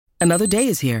Another day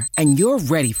is here, and you're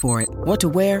ready for it. What to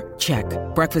wear? Check.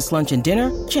 Breakfast, lunch, and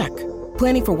dinner? Check.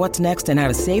 Planning for what's next and how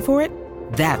to save for it?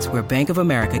 That's where Bank of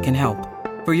America can help.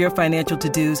 For your financial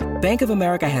to-dos, Bank of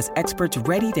America has experts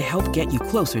ready to help get you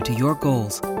closer to your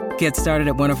goals. Get started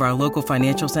at one of our local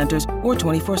financial centers or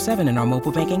 24/7 in our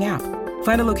mobile banking app.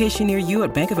 Find a location near you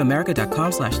at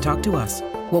bankofamerica.com/talktous.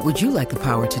 What would you like the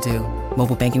power to do?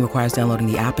 Mobile banking requires downloading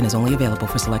the app and is only available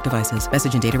for select devices.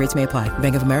 Message and data rates may apply.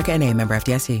 Bank of America N.A., member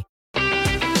FDIC.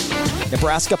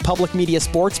 Nebraska Public Media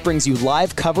Sports brings you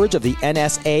live coverage of the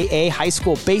NSAA High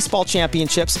School Baseball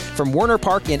Championships from Werner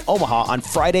Park in Omaha on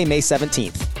Friday, May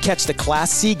 17th. Catch the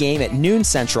Class C game at noon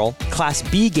Central, Class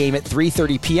B game at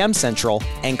 3:30 p.m. Central,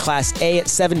 and Class A at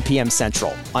 7 p.m.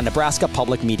 Central on Nebraska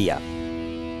Public Media.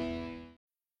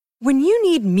 When you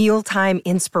need mealtime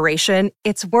inspiration,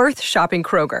 it's worth shopping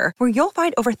Kroger, where you'll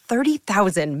find over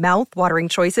 30,000 mouth-watering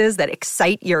choices that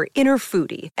excite your inner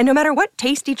foodie. And no matter what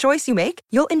tasty choice you make,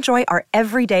 you'll enjoy our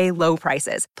everyday low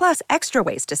prices, plus extra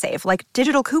ways to save, like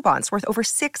digital coupons worth over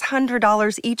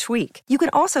 $600 each week. You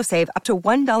can also save up to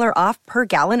 $1 off per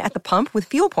gallon at the pump with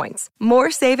fuel points.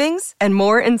 More savings and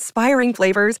more inspiring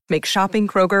flavors make shopping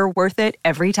Kroger worth it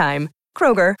every time.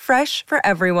 Kroger, fresh for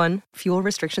everyone. Fuel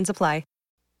restrictions apply.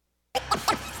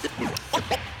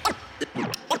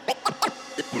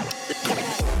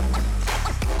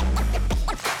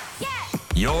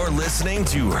 You're listening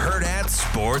to Hurrdat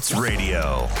Sports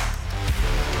Radio.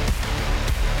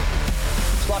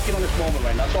 Let's lock in on this moment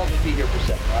right now. Let's all just be here for a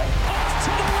second, right? To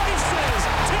the races.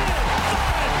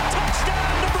 10-5.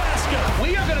 Touchdown, Nebraska.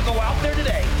 We are going to go out there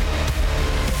today,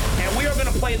 and we are going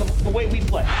to play the way we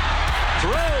play.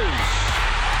 Throws.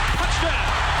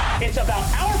 Touchdown. It's about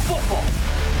our football.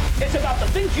 It's about the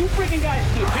things you freaking guys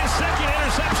do. His second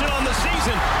interception on the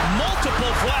season. Multiple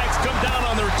flags come down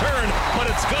on the return, but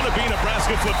it's going to be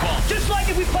Nebraska football. Just like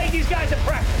if we played these guys at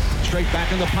practice. Straight back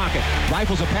in the pocket.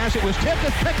 Rifles a pass. It was tipped.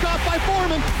 It's picked off by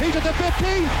Foreman. He's at the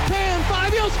 15, 10,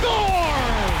 5. He'll score!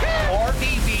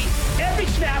 RDB. Every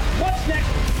snap. What's next?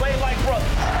 Play like brothers.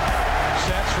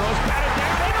 Sets, throws, batted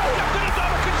down. Intercepted a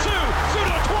double to Sue. Sue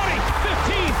to the 20,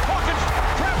 15. Hawkins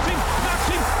traps him,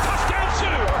 knocks him. Touchdown,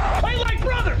 Sue. Play like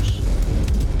brothers.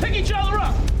 Pick each other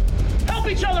up. Help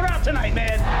each other out tonight,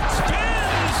 man.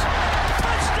 Spins.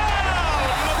 Touchdown,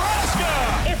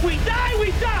 Nebraska. If we die, we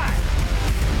die.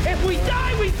 If we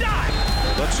die, we die.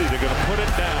 Let's see, they're going to put it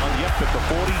down, at the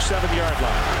 47-yard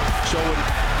line. So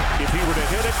if he were to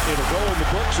hit it, it'll go in the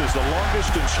books as the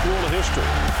longest in school history.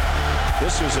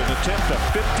 This is an attempt of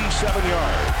 57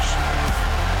 yards.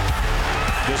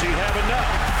 Does he have enough?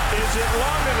 Is it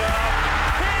long enough?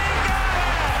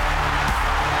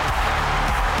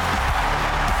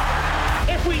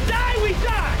 If we die, we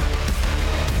die.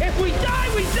 If we die,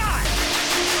 we die.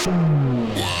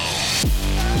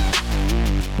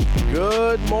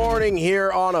 Good morning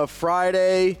here on a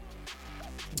Friday.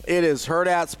 It is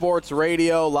Hurrdat Sports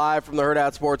Radio, live from the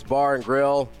Hurrdat Sports Bar and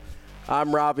Grill.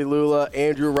 I'm Ravi Lula.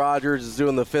 Andrew Rogers is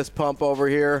doing the fist pump over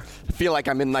here. I feel like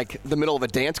I'm in the middle of a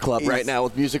dance club right now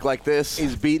with music like this.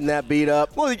 He's beating that beat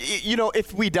up. Well,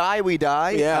 if we die, we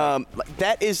die. Yeah.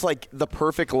 That is like the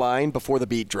perfect line before the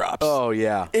beat drops. Oh,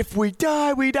 yeah. If we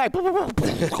die, we die.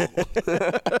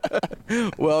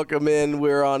 Welcome in.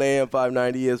 We're on AM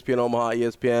 590, ESPN Omaha,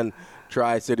 ESPN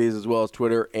Tri-Cities, as well as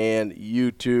Twitter and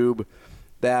YouTube.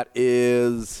 That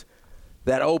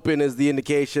open is the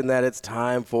indication that it's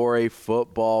time for a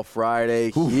football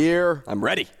Friday here. I'm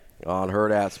ready. On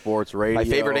Hurrdat Sports Radio. My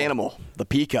favorite animal, the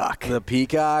peacock. The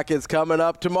peacock is coming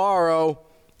up tomorrow,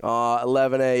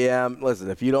 11 a.m. Listen,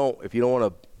 if you don't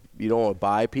want to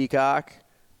buy peacock,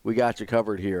 we got you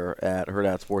covered here at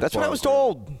Hurrdat Sports. That's what I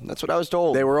was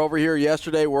told. They were over here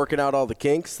yesterday working out all the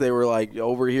kinks. They were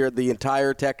over here, the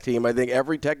entire tech team. I think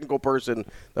every technical person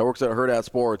that works at Hurrdat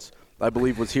Sports, I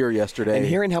believe, was here yesterday. And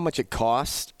hearing how much it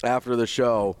costs after the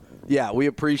show, yeah, we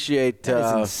appreciate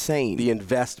insane. The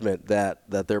investment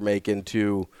that they're making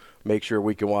to make sure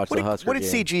we can watch the Husker game. What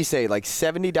did CG say, like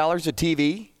 $70 a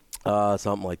TV?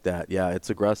 Something like that. Yeah, it's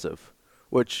aggressive,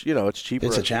 which, it's cheaper.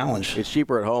 It's a challenge. It's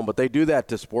cheaper at home, but they do that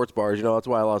to sports bars. That's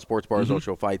why a lot of sports bars don't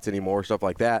show fights anymore, stuff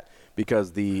like that,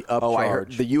 because the upcharge. Oh, I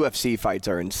heard the UFC fights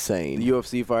are insane. The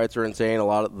UFC fights are insane. A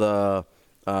lot of the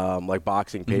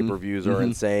boxing pay-per-views are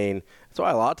insane. That's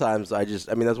why a lot of times that's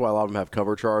why a lot of them have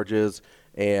cover charges,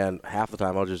 and half the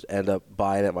time I'll just end up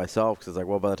buying it myself because it's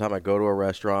by the time I go to a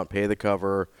restaurant, pay the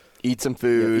cover, eat some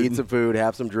food,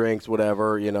 have some drinks,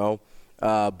 whatever,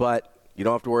 but you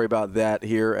don't have to worry about that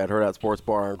here at Hurrdat Sports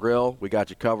Bar and Grill. We got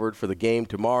you covered for the game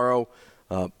tomorrow.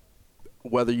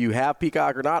 Whether you have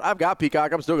Peacock or not, I've got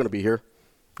Peacock. I'm still going to be here.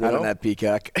 I don't have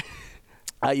Peacock.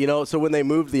 So when they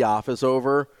moved the office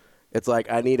over, it's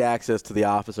like I need access to the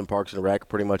office and Parks and Rec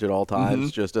pretty much at all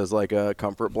times, just as like a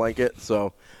comfort blanket.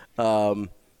 So,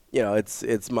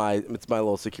 it's my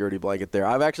little security blanket there.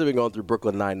 I've actually been going through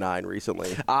Brooklyn Nine-Nine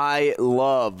recently. I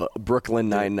love Brooklyn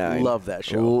Nine-Nine. Love that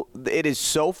show. It is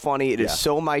so funny. It is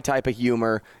so my type of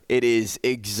humor. It is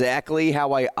exactly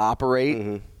how I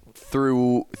operate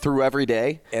through every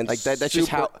day. And like that's just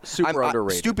how super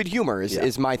underrated. Stupid humor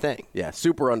is my thing. Yeah,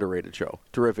 super underrated show.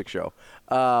 Terrific show.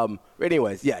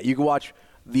 Anyways, you can watch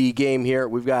the game here.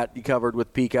 We've got you covered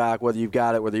with Peacock, whether you've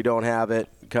got it, whether you don't have it.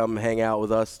 Come hang out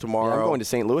with us tomorrow. Yeah, I'm going to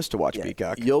St. Louis to watch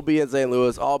Peacock. You'll be in St.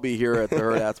 Louis. I'll be here at the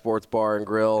Hurrdat Sports Bar and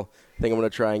Grill. I think I'm going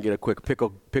to try and get a quick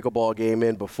pickleball game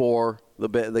in before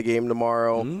the game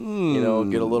tomorrow.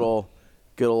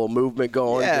 Get a little movement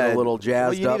going, get a little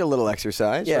jazzed up. You need a little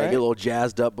exercise. Yeah, right? get a little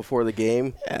jazzed up before the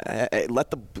game. Yeah,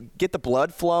 get the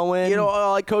blood flowing.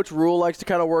 Like Coach Rule likes to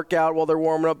kind of work out while they're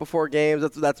warming up before games.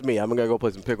 That's me. I'm gonna go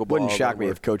play some pickleball. Wouldn't shock me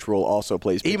if Coach Rule also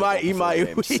plays pickleball. He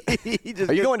might.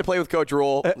 Are you going to play with Coach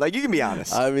Rule? Like, you can be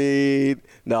honest. I mean,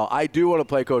 no, I do want to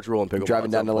play Coach Rule in pickleball. Driving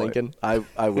down to Lincoln?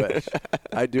 I wish.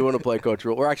 I do want to play Coach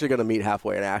Rule. We're actually going to meet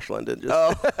halfway in Ashland. And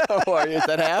just is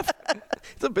that half?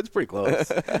 It's pretty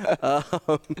close.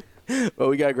 Well,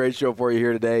 we got a great show for you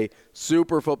here today.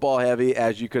 Super football heavy,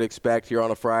 as you could expect here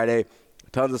on a Friday.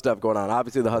 Tons of stuff going on.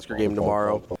 Obviously, the Husker game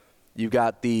tomorrow. You've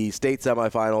got the state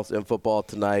semifinals in football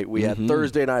tonight. We had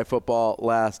Thursday night football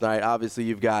last night. Obviously,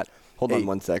 you've got Hold on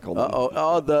one sec.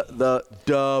 The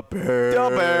Bears. The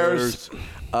Bears.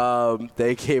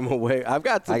 They came away. I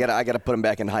got to put them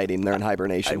back in hiding. They're in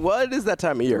hibernation. What is that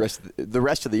time of year? The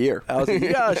rest of the year.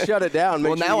 You got to shut it down.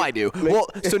 I do.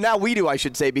 So now we do, I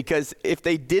should say, because if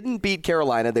they didn't beat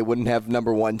Carolina, they wouldn't have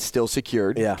number one still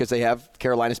secured because they have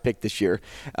Carolina's pick this year.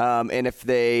 And if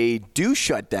they do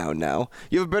shut down now,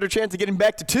 you have a better chance of getting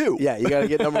back to 2. Yeah, you got to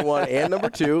get number 1 and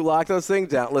number 2. Lock those things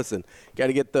down. Listen,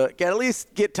 got to at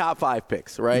least get top 5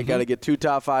 picks, right? Got to get 2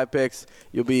 top 5 picks.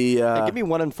 You'll be give me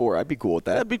 1 and 4. I'd be cool with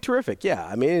that. That'd be terrific. Yeah,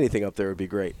 I mean anything up there would be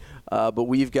great. But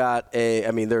we've got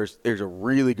there's a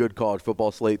really good college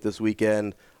football slate this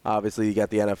weekend. Obviously, you got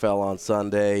the NFL on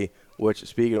Sunday. Which,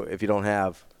 speaking of, if you don't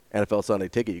have NFL Sunday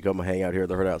ticket, you come and hang out here at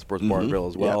the Hurrdat Sports Bar and Grill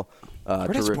as well.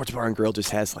 Hurrdat Sports Bar and Grill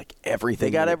just has like everything.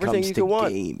 They got everything you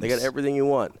want. Games. They got everything you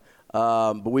want.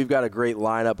 But we've got a great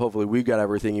lineup. Hopefully, we've got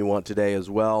everything you want today as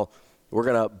well. We're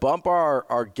going to bump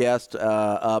our guest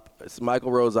up. It's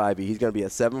Michael Rose-Ivy. He's going to be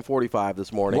at 7:45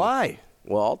 this morning. Why?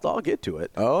 Well, I'll get to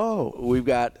it. Oh. We've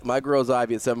got Mike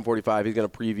Rose-Ivy at 7:45. He's going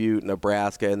to preview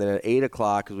Nebraska. And then at 8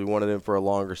 o'clock, because we wanted him for a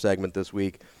longer segment this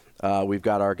week, we've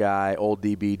got our guy, old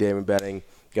DB, Damon Benning,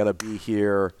 going to be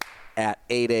here at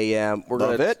 8 a.m. We're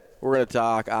going to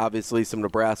talk, obviously, some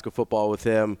Nebraska football with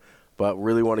him, but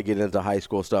really want to get into high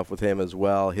school stuff with him as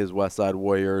well. His Westside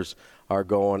Warriors are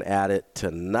going at it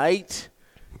tonight,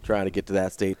 trying to get to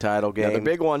that state title game.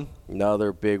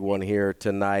 Another big one here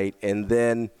tonight. And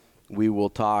then we will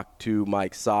talk to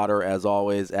Mike Sauter, as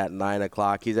always, at 9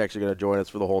 o'clock. He's actually going to join us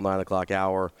for the whole 9 o'clock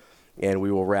hour, and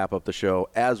we will wrap up the show,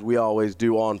 as we always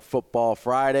do on Football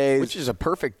Fridays. Which is a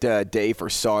perfect day for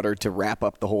Sauter to wrap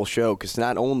up the whole show, because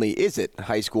not only is it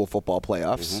high school football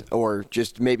playoffs, or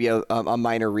just maybe a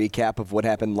minor recap of what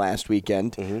happened last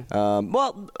weekend.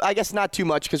 Well, I guess not too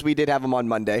much, because we did have him on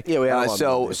Monday. Yeah, we had him on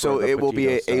Monday. So it will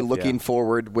be a looking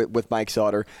forward with Mike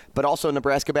Sauter, but also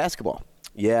Nebraska basketball.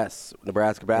 Yes,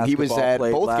 Nebraska basketball. He was at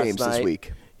both games night. This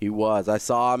week. He was. I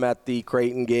saw him at the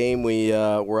Creighton game. We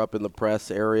were up in the press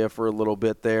area for a little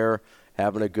bit there,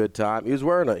 having a good time. He was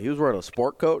wearing a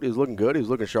sport coat. He was looking good. He was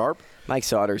looking sharp. Mike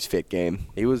Sauter's fit game.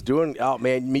 He was doing. Oh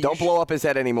man, don't blow up his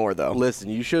head anymore though. Listen,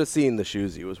 you should have seen the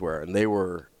shoes he was wearing. They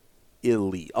were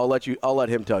elite. I'll let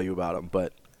him tell you about them.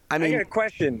 But I got a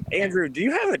question, Andrew. Do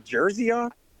you have a jersey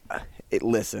on?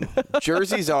 Listen,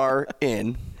 jerseys are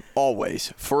in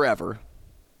always, forever.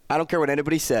 I don't care what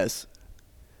anybody says.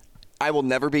 I will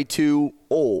never be too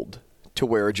old to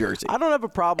wear a jersey. I don't have a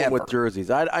problem with jerseys.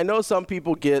 I know some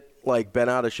people get bent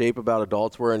out of shape about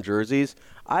adults wearing jerseys.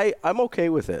 I'm okay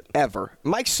with it. Ever.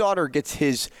 Mike Sauter gets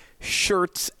his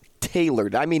shirts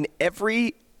tailored. I mean,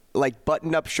 every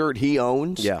button-up shirt he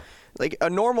owns. Yeah. Like a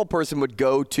normal person would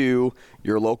go to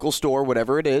your local store,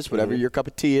 whatever it is, whatever your cup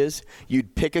of tea is.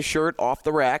 You'd pick a shirt off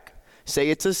the rack.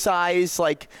 Say it's a size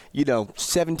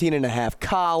 17.5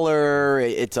 collar.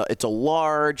 It's a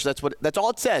large. That's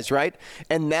all it says, right?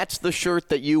 And that's the shirt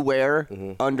that you wear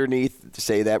underneath.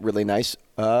 Say that really nice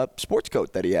sports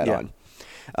coat that he had on.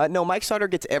 No, Mike Sauter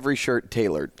gets every shirt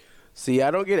tailored. See,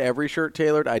 I don't get every shirt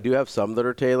tailored. I do have some that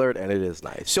are tailored, and it is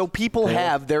nice. So people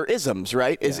have their isms,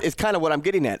 right? It's kind of what I'm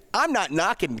getting at. I'm not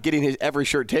knocking getting every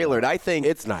shirt tailored. I think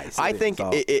it's nice. I think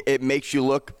it makes you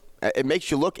look It makes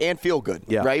you look and feel good,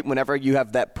 right? Whenever you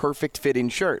have that perfect fitting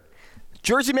shirt.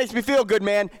 Jersey makes me feel good,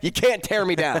 man. You can't tear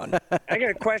me down. I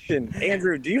got a question.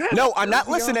 Andrew, do you have No, I'm not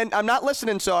listening. I'm not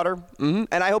listening, Sauter. And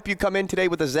I hope you come in today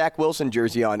with a Zach Wilson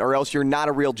jersey on, or else you're not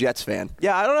a real Jets fan.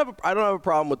 Yeah, I don't have a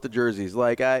problem with the jerseys.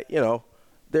 Like,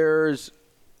 there's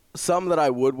some that I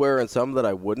would wear and some that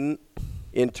I wouldn't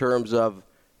in terms of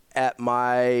at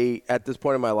this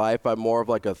point in my life, I'm more of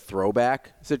like a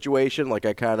throwback situation. Like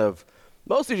I kind of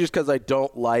mostly just because I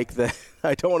don't like that.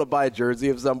 I don't want to buy a jersey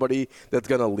of somebody that's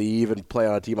going to leave and play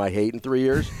on a team I hate in 3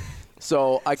 years.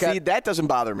 So see, that doesn't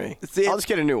bother me. I'll just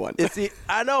get a new one.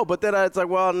 I know, but then it's like,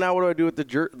 well, now what do I do with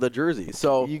the jersey?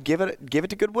 So you give it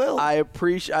to Goodwill. I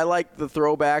like the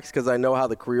throwbacks because I know how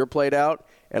the career played out,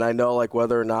 and I know like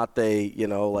whether or not they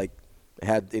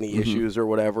had any issues or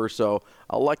whatever. So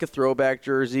I like a throwback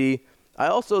jersey. I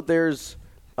also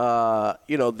I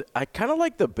kind of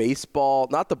like the baseball,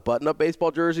 not the button-up baseball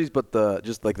jerseys, but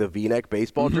just like the V-neck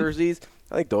baseball jerseys.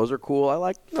 I think those are cool. I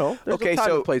like, there's a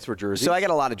time and place for jerseys. So I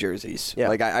got a lot of jerseys. Yeah.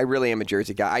 Like I really am a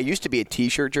jersey guy. I used to be a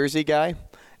T-shirt jersey guy,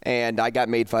 and I got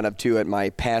made fun of too at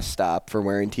my pass stop for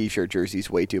wearing T-shirt jerseys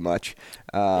way too much.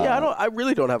 I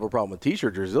really don't have a problem with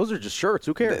T-shirt jerseys. Those are just shirts.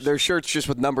 Who cares? They're shirts just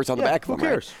with numbers on the back of them. Who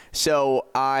cares? Right? So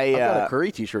I've got a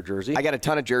Curry T-shirt jersey. I got a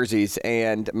ton of jerseys,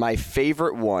 and my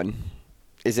favorite one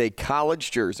is a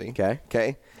college jersey.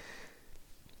 Okay.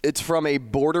 It's from a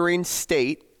bordering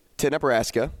state to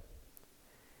Nebraska.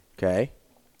 Okay.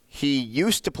 He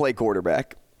used to play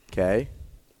quarterback. Okay.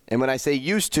 And when I say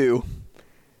used to,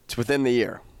 it's within the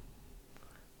year.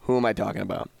 Who am I talking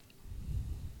about?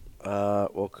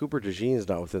 Well, Cooper DeJean is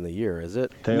not within the year, is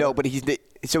it? No, but he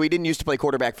didn't used to play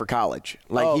quarterback for college.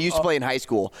 He used to play in high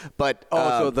school. But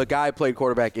so the guy played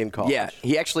quarterback in college. Yeah,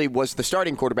 he actually was the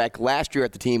starting quarterback last year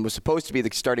at the team, was supposed to be the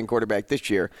starting quarterback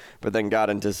this year, but then got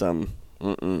into some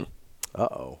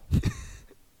Uh-oh.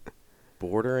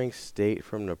 Bordering state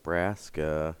from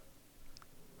Nebraska.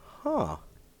 Huh.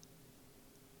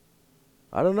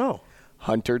 I don't know.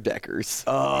 Hunter Deckers.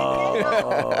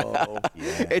 Oh,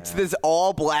 yeah. It's this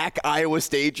all-black Iowa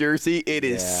State jersey. It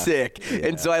is sick. Yeah.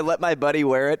 And so I let my buddy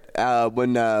wear it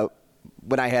when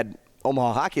I had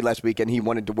Omaha hockey last weekend. He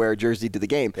wanted to wear a jersey to the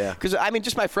game. Because,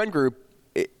 just my friend group,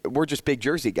 we're just big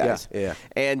jersey guys. Yeah.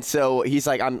 And so he's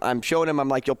like, I'm showing him, I'm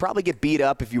like, you'll probably get beat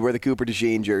up if you wear the Cooper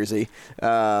DeJean jersey.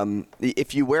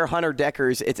 If you wear Hunter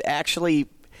Deckers, it's actually...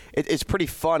 It's pretty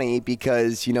funny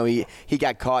because, he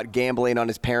got caught gambling on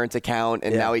his parents' account,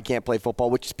 and now he can't play football.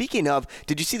 Which, speaking of,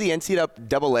 did you see the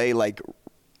NCAA,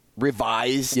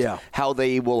 revised how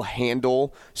they will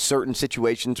handle certain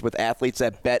situations with athletes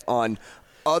that bet on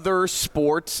other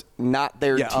sports, not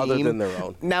their team? Other than their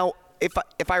own. Now,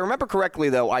 if I remember correctly,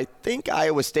 though, I think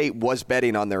Iowa State was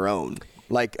betting on their own.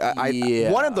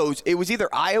 One of those, it was either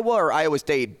Iowa or Iowa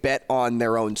State bet on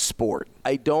their own sport.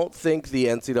 I don't think the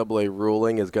NCAA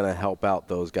ruling is going to help out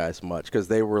those guys much because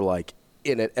they were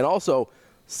in it. And also,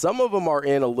 some of them are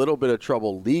in a little bit of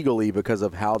trouble legally because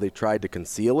of how they tried to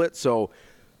conceal it. So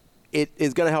it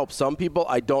is going to help some people.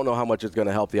 I don't know how much it's going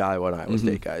to help the Iowa and Iowa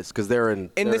State guys because they're in.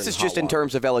 And this is just in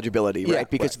terms of eligibility, right?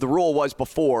 Because the rule was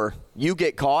before you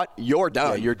get caught, you're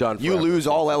done. Yeah, you're done. You lose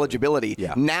all eligibility.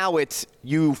 Yeah. Now it's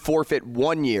you forfeit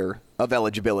 1 year of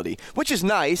eligibility, which is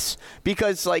nice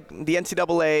because the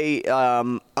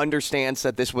NCAA understands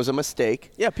that this was a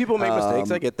mistake. Yeah, people make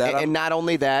mistakes. I get that. And not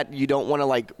only that, you don't want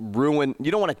to ruin.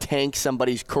 You don't want to tank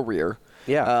somebody's career.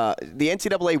 Yeah. The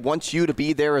NCAA wants you to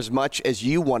be there as much as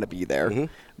you want to be there,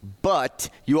 but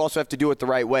you also have to do it the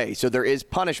right way. So there is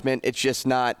punishment. It's just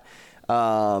not.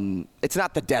 It's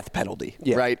not the death penalty,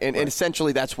 right? And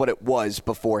essentially that's what it was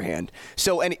beforehand.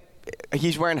 So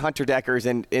he's wearing Hunter Deckers,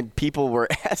 and people were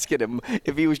asking him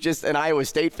if he was just an Iowa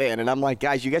State fan, and I'm like,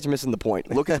 guys, you guys are missing the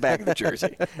point. Look at the back of the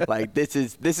jersey.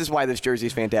 This is why this jersey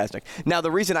is fantastic. Now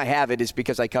the reason I have it is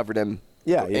because I covered him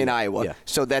in Iowa. Yeah.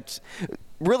 So that's.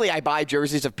 Really, I buy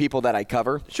jerseys of people that I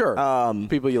cover. Sure.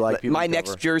 People you like. People my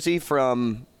next jersey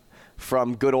from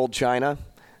good old China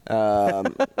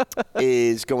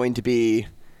is going to be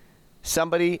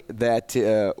somebody that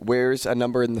wears a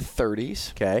number in the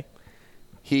 30s. Okay.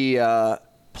 He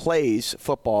plays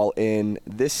football in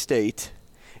this state,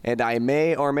 and I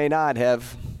may or may not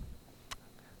have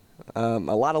a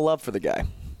lot of love for the guy.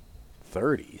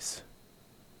 30s.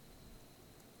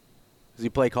 Does he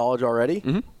play college already?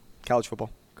 Mm-hmm. College football.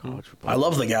 I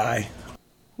love the guy.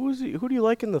 Who do you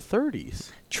like in the 30s?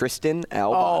 Tristan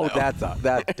Albano. Oh,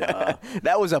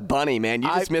 that was a bunny, man. You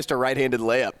just missed a right-handed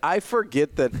layup. I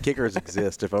forget that kickers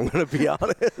exist, if I'm going to be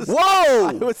honest. Whoa!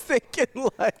 I was thinking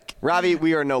like... Ravi,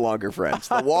 we are no longer friends.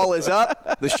 The wall is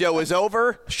up. The show is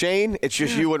over. Shane, it's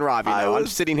just you and Ravi now. I'm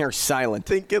sitting here silent.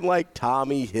 Thinking like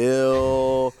Tommy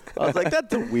Hill. I was like,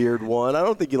 that's a weird one. I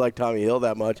don't think you like Tommy Hill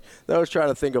that much. Then I was trying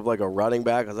to think of like a running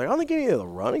back. I was like, I don't think any of the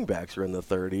running backs are in the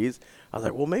 30s. I was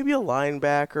like, well, maybe a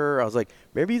linebacker. I was like,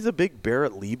 maybe he's a big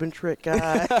Barrett Liebentritt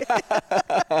guy.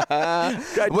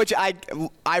 Which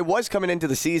I was coming into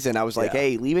the season. I was like,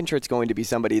 hey, Liebentritt's going to be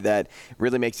somebody that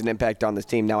really makes an impact on this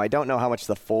team. Now, I don't know how much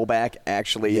the fullback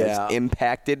actually has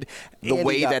impacted the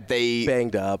way that they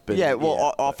banged up. And,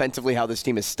 offensively, how this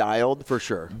team is styled. For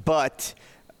sure. But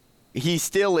he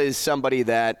still is somebody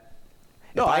that,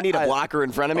 if I need a blocker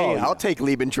in front of me, I'll take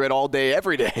Liebentritt all day,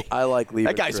 every day. I like Liebentritt.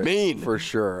 That guy's mean. For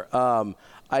sure.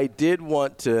 I did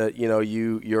want to,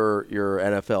 your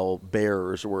NFL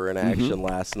Bears were in action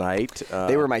last night.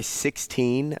 They were my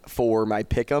 16 for my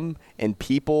pick'em, and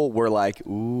people were like,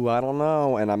 ooh, I don't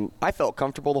know. And I felt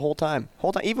comfortable the whole time.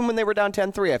 Even when they were down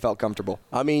 10-3, I felt comfortable.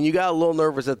 I mean, you got a little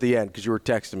nervous at the end because you were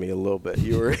texting me a little bit.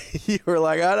 You were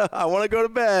like, I want to go to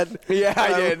bed. Yeah,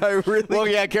 I did. Well,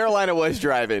 yeah, Carolina was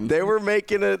driving. They were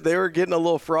getting a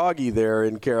little froggy there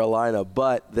in Carolina,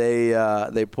 but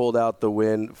they pulled out the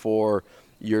win for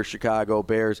your Chicago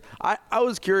Bears. I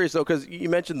was curious, though, because you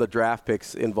mentioned the draft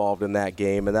picks involved in that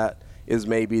game, and that is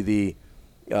maybe the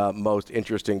most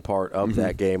interesting part of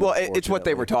that game. Well, it's what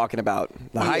they were talking about.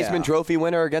 The Heisman Trophy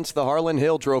winner against the Harlan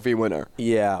Hill Trophy winner.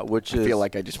 Yeah, I feel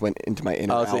like I just went into my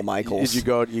inner Al Michaels. Did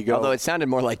you go? Although it sounded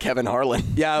more like Kevin Harlan.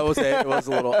 Yeah, it was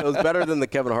a little. It was better than the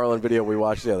Kevin Harlan video we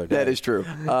watched the other day. That is true.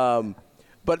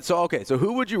 So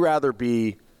who would you rather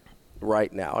be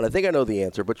right now? And I think I know the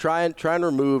answer, but try and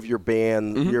remove your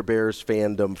your Bears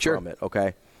fandom from it,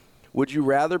 okay? Would you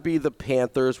rather be the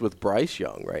Panthers with Bryce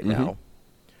Young right now,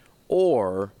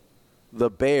 or the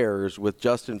Bears with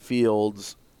Justin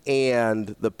Fields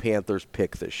and the Panthers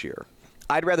pick this year?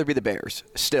 I'd rather be the Bears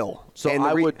still. So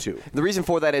I would too. The reason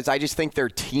for that is I just think their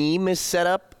team is set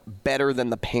up better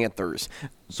than the Panthers.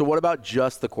 So what about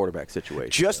just the quarterback situation?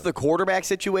 Just the quarterback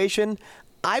situation?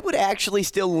 I would actually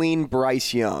still lean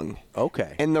Bryce Young.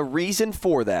 Okay. And the reason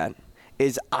for that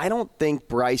is I don't think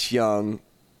Bryce Young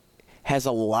has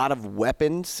a lot of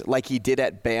weapons like he did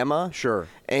at Bama. Sure.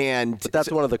 But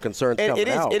that's one of the concerns coming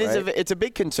out, right? It's a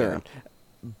big concern.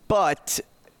 Yeah. But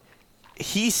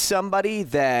he's somebody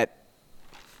that,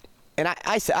 and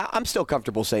I'm still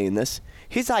comfortable saying this,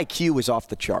 his IQ is off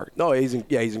the chart. No, he's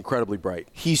incredibly bright.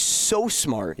 He's so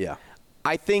smart. Yeah.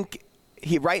 I think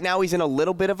right now he's in a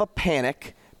little bit of a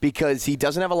panic because he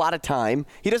doesn't have a lot of time.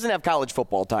 He doesn't have college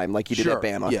football time like he did at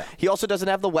Bama. Yeah. He also doesn't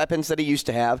have the weapons that he used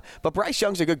to have. But Bryce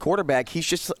Young's a good quarterback.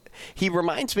 He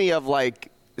reminds me of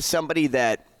like somebody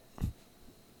that,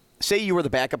 say you were the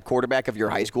backup quarterback of your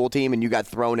high school team and you got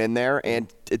thrown in there,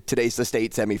 and today's the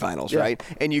state semifinals, right?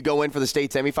 And you go in for the state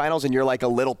semifinals and you're like a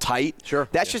little tight. Sure.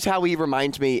 That's just how he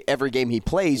reminds me every game he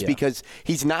plays because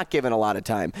he's not given a lot of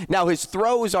time. Now, his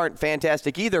throws aren't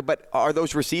fantastic either, but are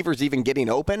those receivers even getting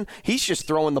open? He's just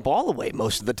throwing the ball away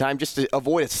most of the time just to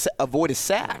avoid a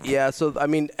sack. Yeah, so, I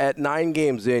mean, at 9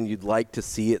 games in, you'd like to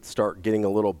see it start getting a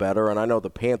little better, and I know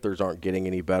the Panthers aren't getting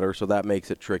any better, so that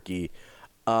makes it tricky.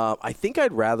 I think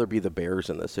I'd rather be the Bears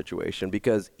in this situation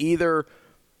because either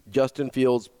Justin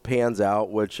Fields pans out,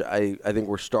 which I think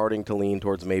we're starting to lean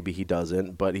towards maybe he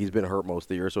doesn't, but he's been hurt most of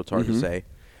the year, so it's hard to say.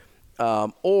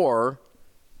 Or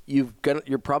you're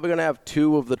probably going to have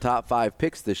 2 of the top 5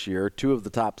 picks this year, 2 of the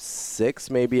top 6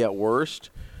 maybe at worst.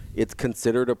 It's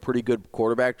considered a pretty good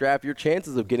quarterback draft. Your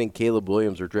chances of getting Caleb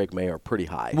Williams or Drake May are pretty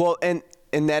high. Well,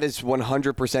 and that is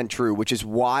 100% true, which is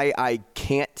why I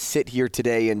can't sit here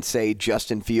today and say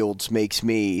Justin Fields makes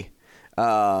me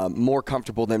more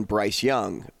comfortable than Bryce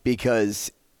Young,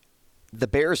 because the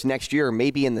Bears next year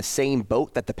may be in the same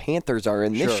boat that the Panthers are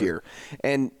in this year.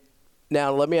 And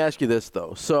now let me ask you this,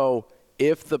 though. So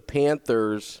if the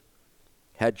Panthers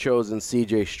had chosen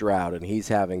C.J. Stroud and he's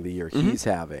having the year he's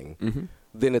having,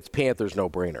 then it's Panthers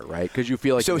no-brainer, right? Because you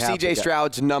feel like so C.J.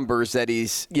 Stroud's numbers that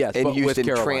he's in Houston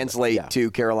translate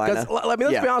to Carolina. I mean,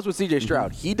 let's be honest with C.J.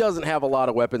 Stroud. He doesn't have a lot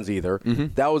of weapons either.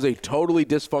 That was a totally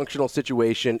dysfunctional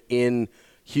situation in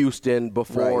Houston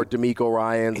before DeMeco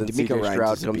Ryans and C.J.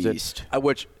 Stroud comes in.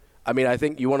 Which, I mean, I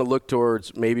think you want to look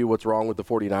towards maybe what's wrong with the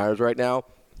 49ers right now.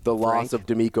 The loss of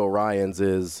DeMeco Ryans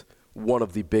is one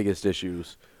of the biggest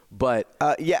issues. But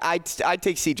I'd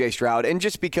take C.J. Stroud, and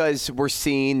just because we're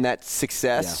seeing that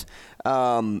success,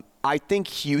 I think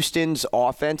Houston's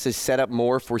offense is set up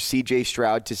more for C.J.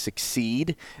 Stroud to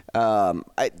succeed.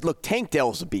 Look, Tank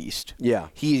Dell's a beast. Yeah.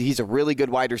 He's a really good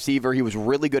wide receiver. He was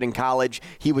really good in college.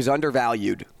 He was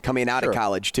undervalued coming out of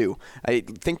college, too. I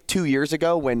think 2 years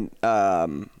ago when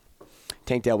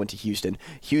Tank Dell went to Houston,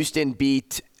 Houston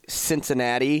beat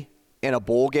Cincinnati in a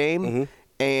bowl game,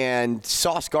 and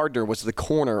Sauce Gardner was the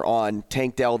corner on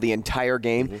Tank Dell the entire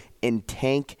game, and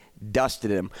Tank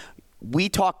dusted him. We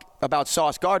talk about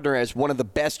Sauce Gardner as one of the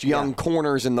best young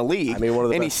corners in the league. I mean, one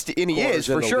of the best and he is,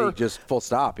 for sure. League, just full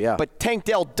stop, yeah. But Tank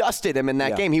Dell dusted him in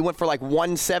that game. He went for like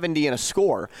 170 and a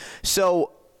score.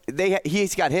 So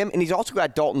he's got him, and he's also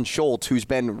got Dalton Schultz, who's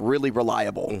been really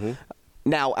reliable.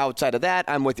 Now, outside of that,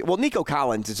 I'm with you. Well, Nico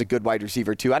Collins is a good wide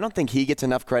receiver, too. I don't think he gets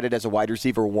enough credit as a wide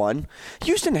receiver one.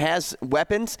 Houston has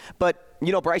weapons, but,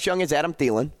 Bryce Young is Adam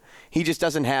Thielen. He just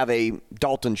doesn't have a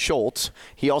Dalton Schultz.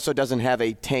 He also doesn't have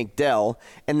a Tank Dell.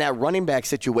 And that running back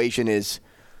situation is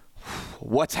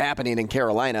what's happening in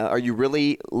Carolina. Are you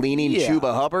really leaning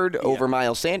Chuba Hubbard over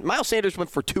Miles Sanders? Miles Sanders went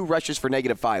for 2 rushes for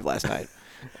 -5 last night.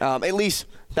 At least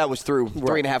that was through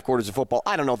 3.5 quarters of football.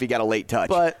 I don't know if he got a late touch.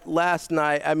 But last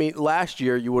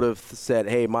year you would have said,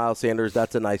 hey, Miles Sanders,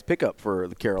 that's a nice pickup for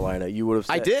Carolina. You would have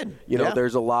said. I did.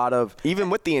 There's a lot of. Even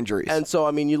with the injuries. And so,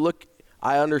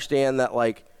 I understand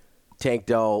that, Tank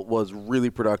Dell was really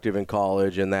productive in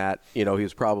college and that, he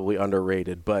was probably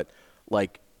underrated. But,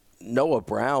 Noah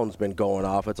Brown's been going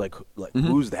off. It's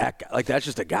who's that guy? That's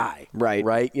just a guy. Right.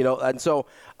 Right? And so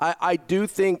I do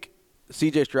think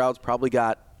C.J. Stroud's probably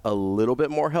got a little bit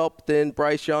more help than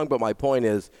Bryce Young. But my point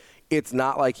is, it's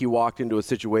not like he walked into a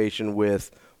situation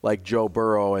with Joe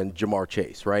Burrow and Jamar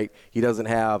Chase, right? He doesn't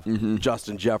have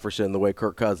Justin Jefferson the way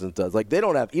Kirk Cousins does. He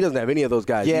doesn't have any of those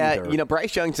guys either. Yeah,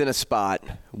 Bryce Young's in a spot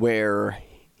where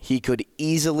he could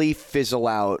easily fizzle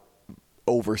out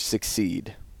over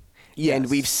succeed. Yes. And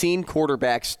we've seen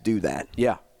quarterbacks do that.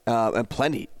 Yeah. And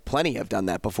plenty have done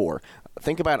that before.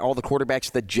 Think about all the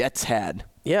quarterbacks the Jets had.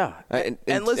 Yeah.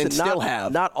 And listen, still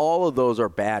have. Not all of those are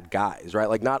bad guys,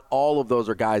 right? Not all of those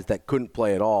are guys that couldn't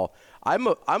play at all. I'm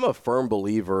a firm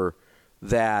believer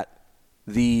that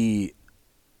I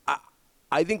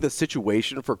think the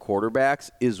situation for quarterbacks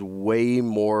is way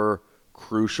more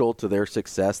crucial to their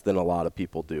success than a lot of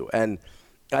people do. And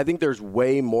I think there's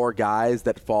way more guys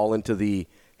that fall into the,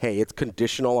 hey, it's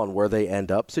conditional on where they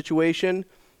end up situation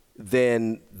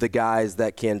than the guys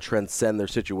that can transcend their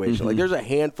situation. There's a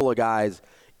handful of guys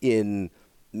in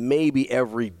maybe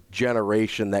every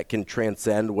generation that can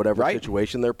transcend whatever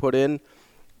situation they're put in.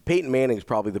 Peyton Manning is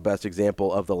probably the best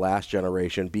example of the last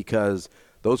generation because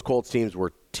those Colts teams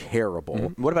were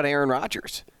terrible. What about Aaron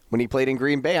Rodgers when he played in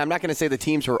Green Bay? I'm not going to say the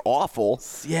teams were awful,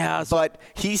 but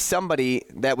he's somebody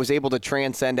that was able to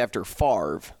transcend after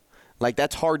Favre.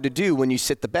 That's hard to do when you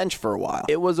sit the bench for a while.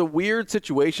 It was a weird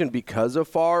situation because of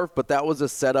Favre, but that was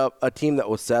a team that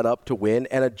was set up to win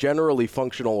and a generally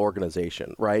functional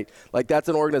organization, right? That's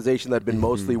an organization that had been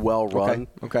mostly well run.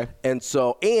 Okay. And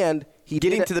so,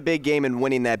 getting to the big game and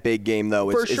winning that big game,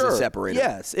 though, is a separator.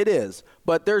 Yes, it is.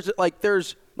 But there's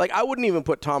I wouldn't even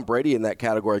put Tom Brady in that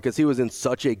category because he was in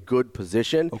such a good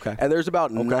position. Okay. And there's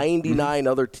about 99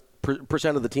 other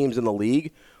percent of the teams in the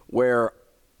league where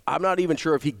I'm not even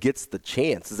sure if he gets the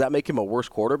chance. Does that make him a worse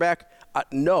quarterback?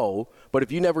 No. But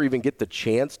if you never even get the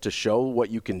chance to show what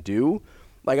you can do,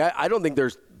 I don't think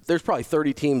there's probably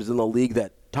 30 teams in the league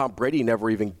that Tom Brady never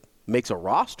even makes a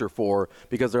roster for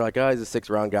because they're like, oh, he's a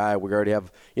 6th-round guy. We already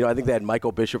have, I think they had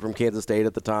Michael Bishop from Kansas State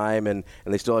at the time, and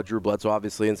they still had Drew Bledsoe,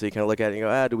 obviously. And so you kind of look at it and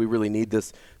go, do we really need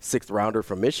this 6th-rounder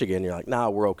from Michigan? You're like, nah,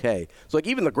 we're okay. So,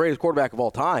 even the greatest quarterback of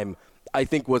all time, I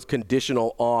think, was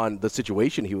conditional on the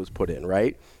situation he was put in,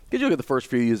 right? Because you look at the first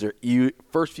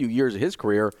few years of his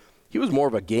career, he was more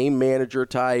of a game manager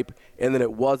type, and then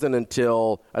it wasn't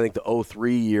until, I think, the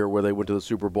 2003 year where they went to the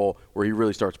Super Bowl where he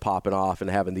really starts popping off and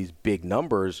having these big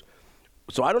numbers.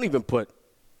 So I don't even put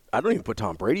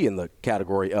Tom Brady in the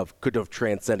category of could have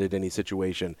transcended any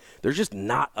situation. There's just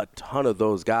not a ton of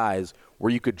those guys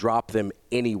where you could drop them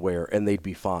anywhere and they'd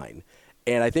be fine.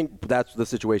 And I think that's the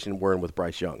situation we're in with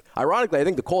Bryce Young. Ironically, I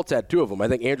think the Colts had 2 of them. I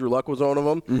think Andrew Luck was one of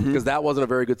them because that wasn't a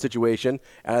very good situation.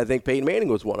 And I think Peyton Manning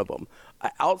was one of them.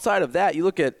 Outside of that, you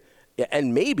look at,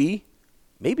 and maybe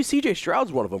C.J.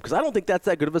 Stroud's one of them because I don't think that's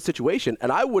that good of a situation.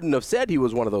 And I wouldn't have said he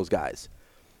was one of those guys.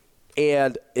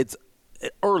 And it's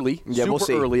early,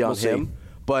 super early on him.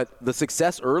 But the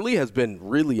success early has been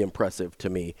really impressive to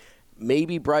me.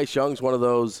 Maybe Bryce Young's one of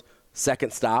those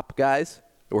second stop guys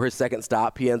where his second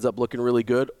stop he ends up looking really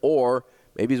good, or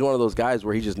maybe he's one of those guys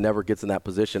where he just never gets in that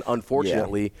position,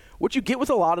 unfortunately, which you get with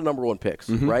a lot of number one picks,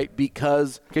 right?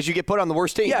 Because you get put on the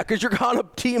worst team. Yeah, because you're on a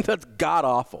team that's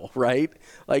god-awful, right?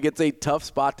 Like, it's a tough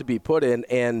spot to be put in,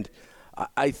 and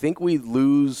I think we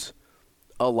lose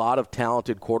a lot of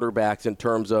talented quarterbacks in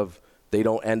terms of they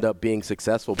don't end up being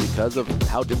successful because of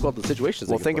how difficult the situations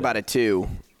are. Well, think about it, too.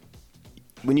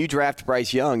 When you draft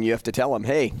Bryce Young, you have to tell him,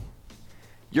 hey,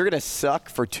 you're going to suck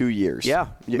for 2 years. Yeah,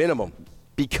 minimum.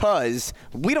 Because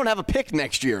we don't have a pick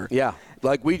next year. Yeah,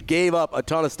 like we gave up a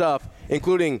ton of stuff,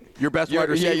 including your best wide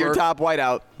receiver. Yeah, your top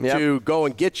wideout. To go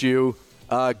and get you.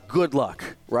 Good luck,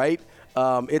 right?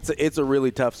 It's a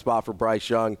really tough spot for Bryce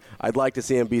Young. I'd like to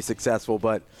see him be successful,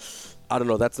 but I don't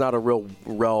know. That's not a real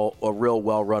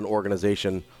well-run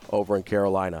organization over in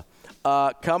Carolina.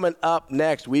 Coming up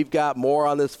next, we've got more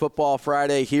on this Football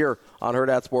Friday here on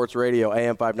Hurrdat Sports Radio,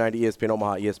 AM 590 ESPN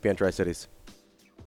Omaha, ESPN Tri-Cities.